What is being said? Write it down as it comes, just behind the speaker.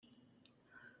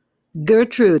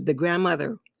Gertrude, the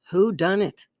grandmother, who done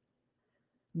it?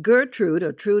 Gertrude,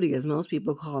 or Trudy as most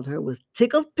people called her, was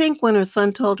tickled pink when her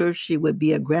son told her she would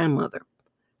be a grandmother.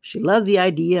 She loved the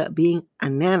idea of being a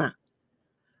nana.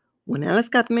 When Alice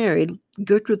got married,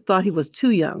 Gertrude thought he was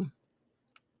too young.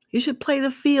 You should play the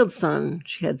field, son,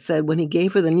 she had said when he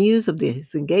gave her the news of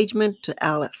his engagement to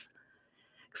Alice.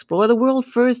 Explore the world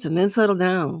first and then settle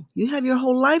down. You have your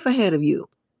whole life ahead of you.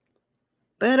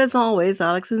 But as always,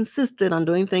 Alex insisted on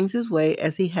doing things his way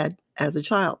as he had as a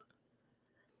child.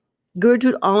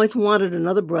 Gertrude always wanted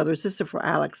another brother or sister for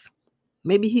Alex.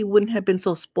 Maybe he wouldn't have been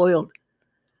so spoiled.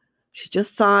 She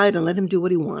just sighed and let him do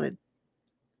what he wanted.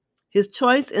 His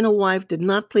choice in a wife did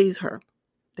not please her.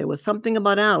 There was something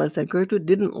about Alice that Gertrude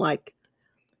didn't like.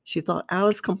 She thought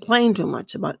Alice complained too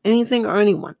much about anything or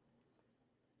anyone.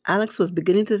 Alex was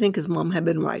beginning to think his mom had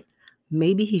been right.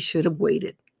 Maybe he should have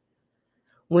waited.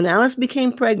 When Alice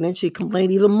became pregnant, she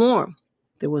complained even more.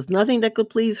 There was nothing that could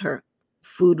please her.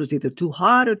 Food was either too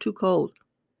hot or too cold.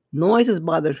 Noises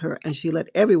bothered her, and she let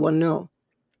everyone know.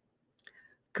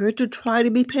 Gertrude tried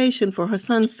to be patient for her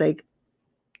son's sake.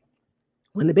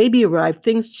 When the baby arrived,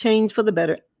 things changed for the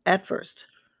better at first.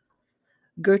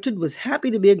 Gertrude was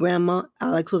happy to be a grandma.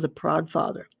 Alex was a proud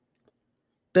father.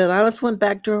 But Alice went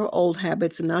back to her old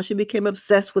habits, and now she became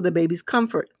obsessed with the baby's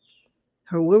comfort.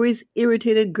 Her worries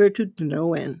irritated Gertrude to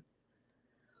no end.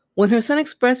 When her son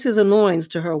expressed his annoyance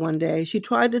to her one day, she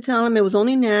tried to tell him it was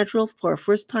only natural for a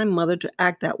first-time mother to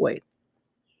act that way.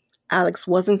 Alex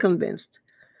wasn't convinced.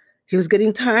 He was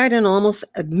getting tired and almost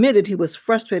admitted he was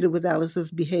frustrated with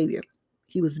Alice's behavior.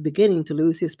 He was beginning to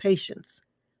lose his patience.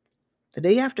 The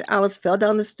day after Alice fell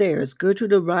down the stairs,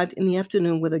 Gertrude arrived in the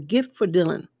afternoon with a gift for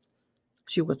Dylan.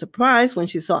 She was surprised when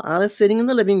she saw Alice sitting in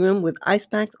the living room with ice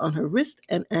packs on her wrist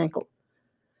and ankle.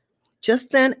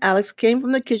 Just then, Alex came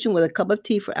from the kitchen with a cup of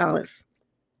tea for Alice.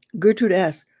 Gertrude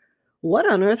asked, "What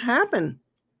on earth happened?"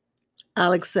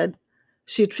 Alex said,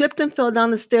 "She tripped and fell down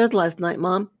the stairs last night,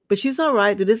 Mom, but she's all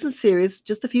right. It isn't serious,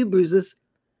 just a few bruises."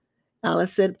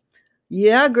 Alice said,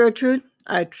 "Yeah, Gertrude,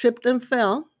 I tripped and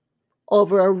fell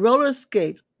over a roller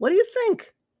skate. What do you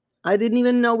think? I didn't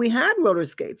even know we had roller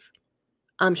skates.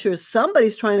 I'm sure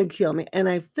somebody's trying to kill me, and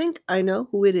I think I know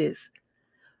who it is."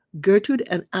 Gertrude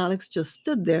and Alex just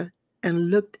stood there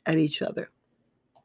and looked at each other.